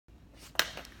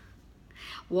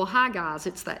Well, hi guys,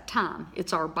 it's that time.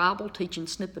 It's our Bible Teaching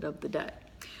Snippet of the day.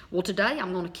 Well, today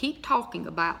I'm going to keep talking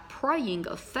about praying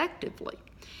effectively.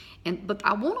 But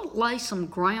I want to lay some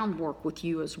groundwork with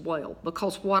you as well,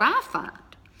 because what I find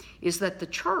is that the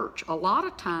church a lot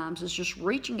of times is just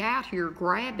reaching out here,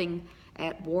 grabbing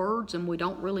at words, and we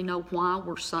don't really know why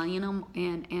we're saying them,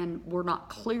 and we're not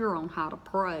clear on how to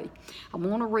pray. I'm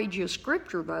going to read you a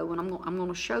scripture though, and I'm going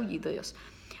to show you this.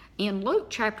 In Luke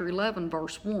chapter 11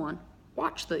 verse 1,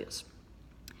 watch this.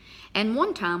 And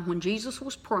one time when Jesus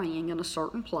was praying in a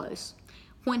certain place,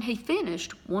 when he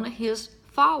finished, one of his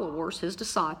followers, his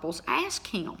disciples, asked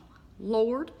him,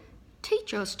 Lord,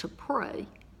 teach us to pray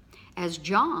as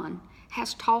John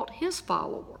has taught his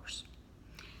followers.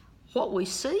 What we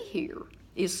see here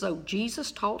is so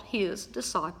Jesus taught his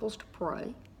disciples to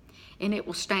pray, and it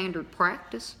was standard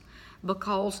practice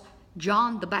because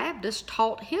John the Baptist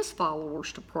taught his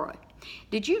followers to pray.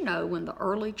 Did you know in the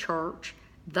early church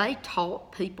they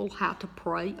taught people how to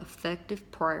pray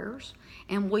effective prayers?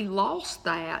 And we lost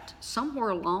that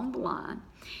somewhere along the line.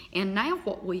 And now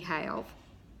what we have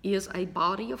is a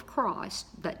body of Christ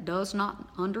that does not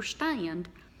understand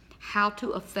how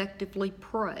to effectively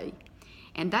pray.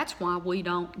 And that's why we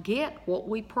don't get what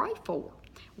we pray for.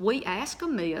 We ask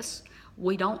amiss,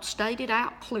 we don't state it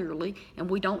out clearly, and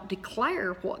we don't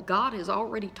declare what God has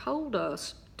already told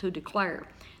us to declare.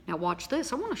 Now watch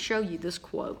this. I want to show you this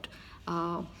quote.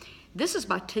 This is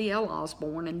by T.L.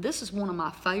 Osborne, and this is one of my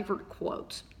favorite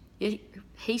quotes.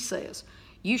 He says,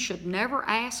 you should never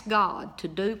ask God to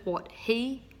do what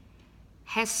he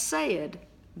has said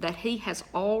that he has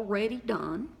already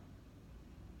done,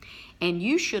 and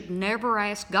you should never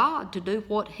ask God to do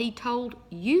what he told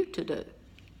you to do.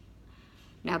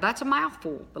 Now that's a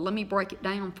mouthful, but let me break it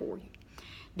down for you.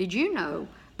 Did you know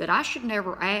that I should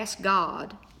never ask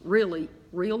God, really,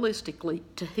 realistically,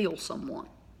 to heal someone?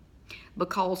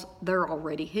 Because they're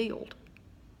already healed.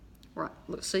 Right,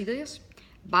 let's see this.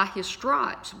 By his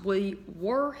stripes we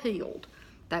were healed.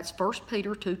 That's 1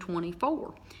 Peter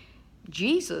 2:24.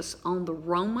 Jesus on the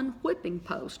Roman whipping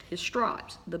post, his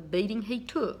stripes, the beating he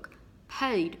took,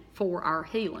 paid for our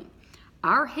healing.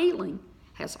 Our healing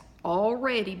has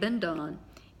already been done,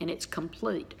 and it's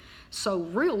complete. So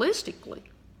realistically,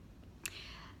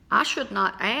 I should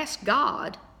not ask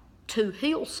God to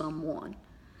heal someone.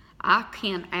 I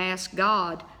can ask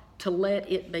God to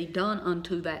let it be done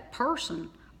unto that person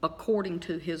according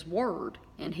to his word,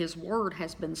 and his word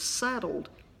has been settled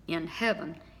in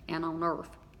heaven and on earth.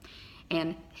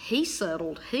 And he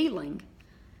settled healing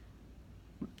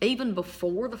even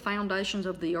before the foundations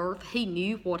of the earth. He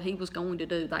knew what he was going to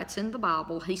do. That's in the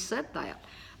Bible. He said that.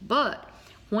 But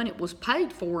when it was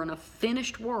paid for and a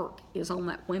finished work is on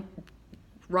that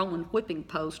Roman whipping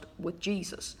post with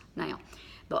Jesus. Now,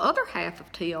 the other half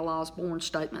of T.L. Osborne's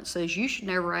statement says you should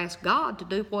never ask God to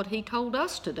do what he told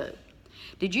us to do.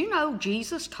 Did you know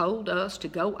Jesus told us to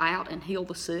go out and heal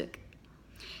the sick?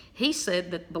 He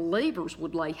said that believers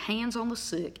would lay hands on the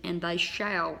sick and they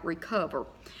shall recover.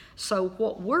 So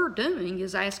what we're doing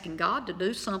is asking God to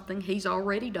do something he's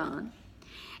already done,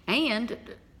 and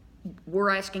we're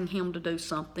asking him to do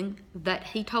something that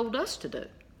he told us to do.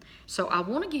 So I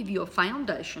want to give you a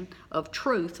foundation of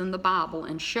truth in the Bible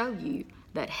and show you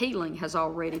that healing has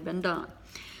already been done.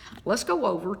 Let's go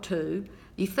over to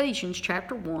Ephesians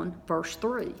chapter 1, verse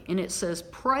 3. And it says,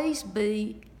 praise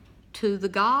be to the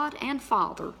God and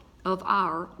Father of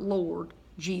our Lord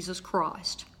Jesus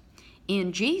Christ.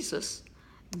 In Jesus,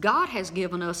 God has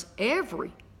given us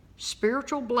every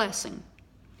spiritual blessing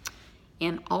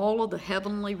in all of the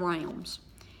heavenly realms.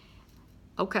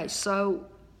 Okay, so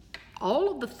all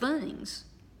of the things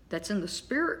that's in the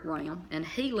spirit realm, and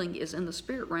healing is in the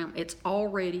spirit realm, it's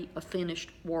already a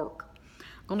finished work.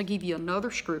 I'm going to give you another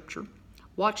scripture.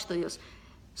 Watch this.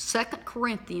 2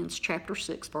 Corinthians chapter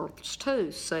 6 verse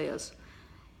 2 says,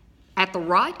 at the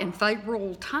right and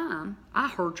favorable time I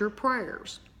heard your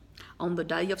prayers. On the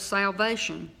day of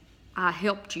salvation I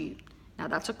helped you. Now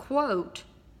that's a quote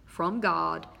from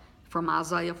God from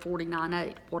Isaiah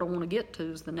 49:8. What I want to get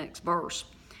to is the next verse.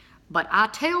 But I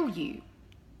tell you,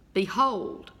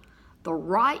 behold, the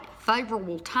right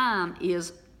favorable time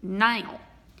is now,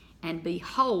 and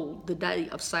behold, the day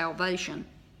of salvation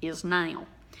is now.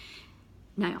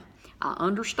 Now, I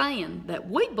understand that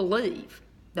we believe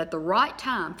that the right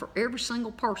time for every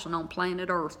single person on planet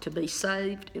Earth to be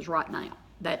saved is right now.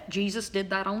 That Jesus did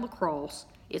that on the cross,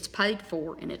 it's paid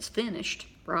for, and it's finished,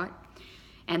 right?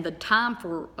 And the time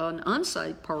for an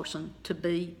unsaved person to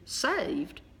be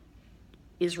saved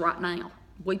is right now.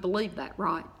 We believe that,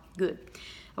 right? Good.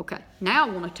 Okay, now I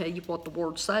want to tell you what the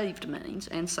word saved means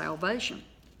and salvation.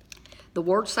 The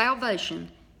word salvation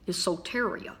is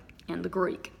soteria in the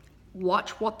Greek.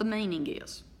 Watch what the meaning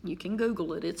is. You can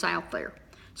Google it, it's out there.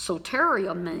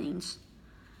 Soteria means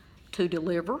to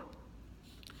deliver,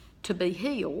 to be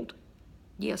healed.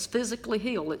 Yes, physically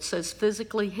healed. It says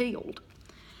physically healed.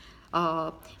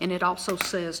 And it also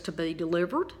says to be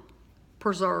delivered,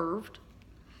 preserved,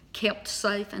 kept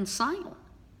safe and sound.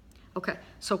 Okay,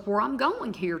 so where I'm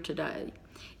going here today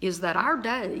is that our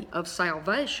day of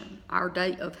salvation, our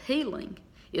day of healing,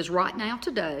 is right now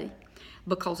today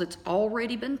because it's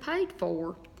already been paid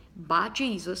for by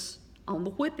Jesus on the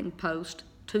whipping post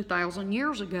 2,000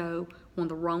 years ago when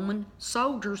the Roman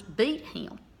soldiers beat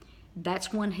him.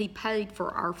 That's when he paid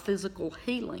for our physical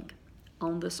healing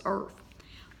on this earth.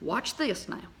 Watch this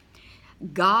now.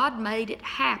 God made it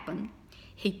happen.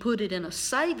 He put it in a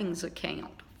savings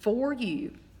account for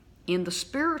you in the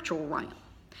spiritual realm.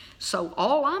 So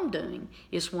all I'm doing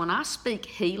is when I speak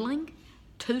healing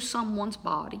to someone's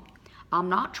body, I'm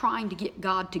not trying to get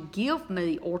God to give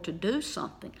me or to do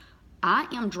something. I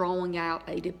am drawing out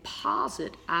a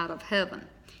deposit out of heaven.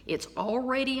 It's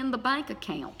already in the bank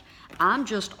account. I'm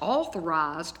just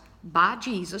authorized by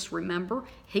Jesus. Remember,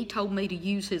 he told me to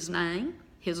use his name,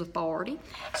 his authority.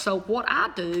 So what I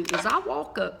do is I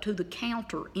walk up to the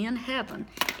counter in heaven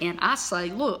and I say,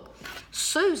 look,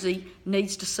 Susie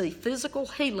needs to see physical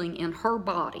healing in her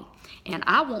body. And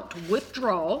I want to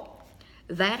withdraw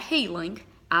that healing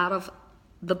out of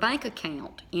the bank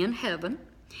account in heaven.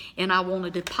 And I want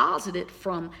to deposit it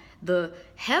from the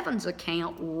heavens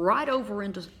account right over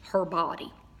into her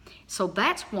body. So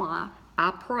that's why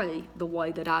I pray the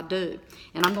way that I do.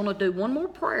 And I'm going to do one more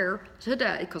prayer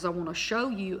today because I want to show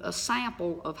you a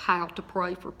sample of how to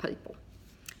pray for people.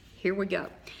 Here we go.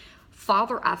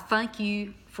 Father, I thank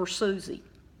you for Susie.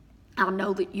 I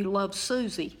know that you love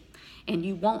Susie and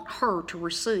you want her to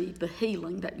receive the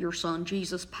healing that your son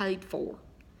Jesus paid for.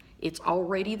 It's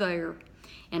already there.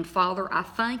 And Father, I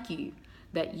thank you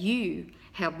that you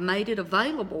have made it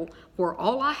available where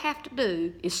all I have to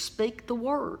do is speak the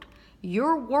word.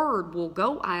 Your word will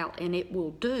go out and it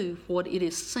will do what it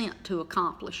is sent to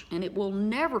accomplish, and it will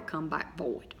never come back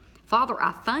void. Father,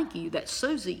 I thank you that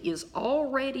Susie is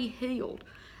already healed.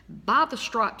 By the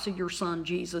stripes of your son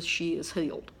Jesus, she is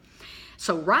healed.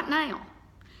 So right now,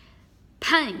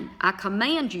 pain, I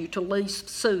command you to leave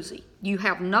Susie. You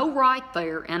have no right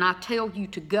there, and I tell you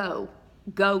to go.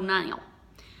 Go now.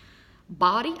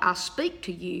 Body, I speak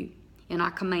to you, and I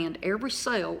command every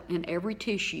cell and every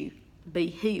tissue be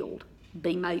healed,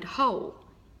 be made whole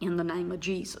in the name of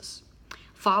Jesus.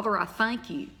 Father, I thank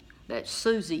you that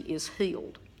Susie is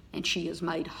healed and she is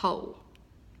made whole.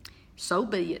 So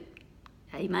be it.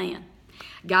 Amen.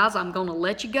 Guys, I'm going to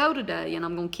let you go today, and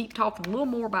I'm going to keep talking a little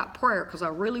more about prayer because I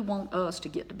really want us to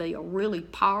get to be a really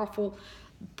powerful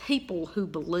people who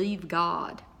believe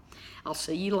God. I'll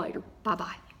see you later.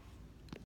 Bye-bye.